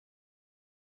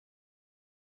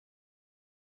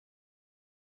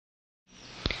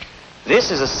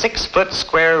This is a 6-foot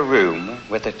square room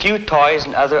with a few toys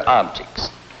and other objects.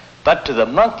 But to the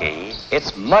monkey,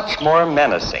 it's much more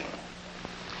menacing.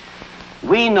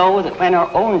 We know that when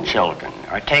our own children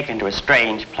are taken to a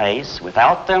strange place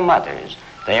without their mothers,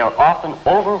 they are often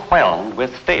overwhelmed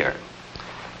with fear.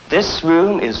 This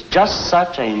room is just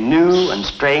such a new and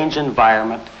strange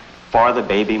environment for the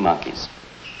baby monkeys.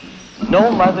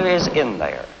 No mother is in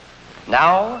there.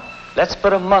 Now, let's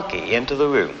put a monkey into the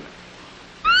room.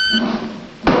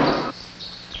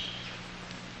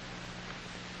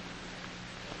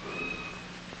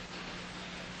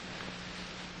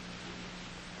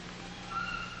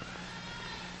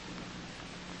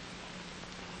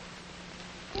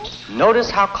 Notice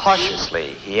how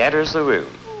cautiously he enters the room.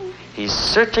 He's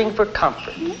searching for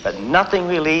comfort, but nothing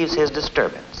relieves his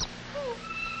disturbance.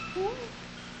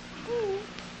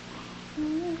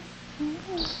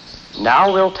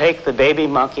 Now we'll take the baby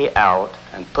monkey out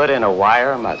and put in a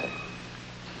wire mother.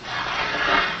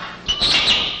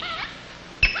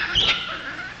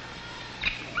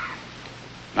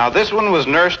 Now this one was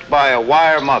nursed by a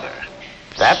wire mother.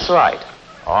 That's right,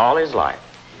 all his life.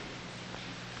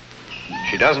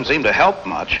 She doesn't seem to help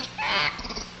much.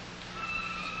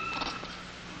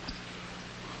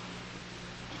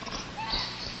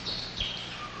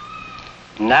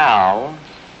 Now,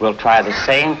 we'll try the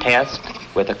same test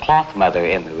with a cloth mother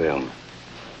in the room.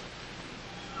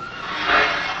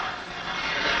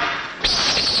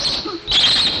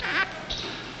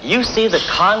 You see the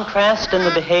contrast in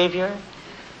the behavior?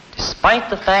 Despite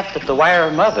the fact that the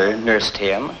wire mother nursed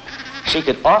him, she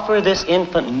could offer this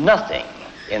infant nothing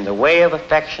in the way of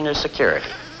affection or security.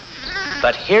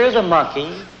 But here the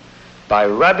monkey, by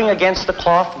rubbing against the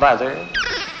cloth mother,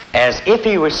 as if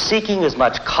he were seeking as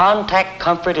much contact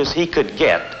comfort as he could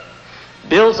get,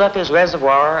 builds up his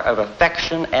reservoir of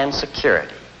affection and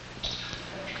security.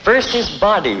 First, his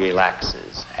body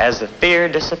relaxes as the fear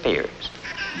disappears.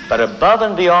 But above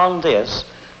and beyond this,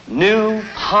 new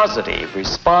positive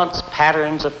response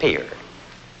patterns appear.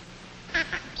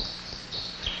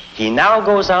 He now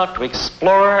goes out to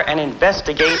explore and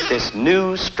investigate this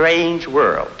new, strange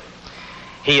world.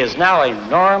 He is now a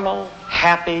normal,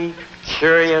 happy,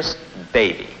 curious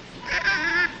baby.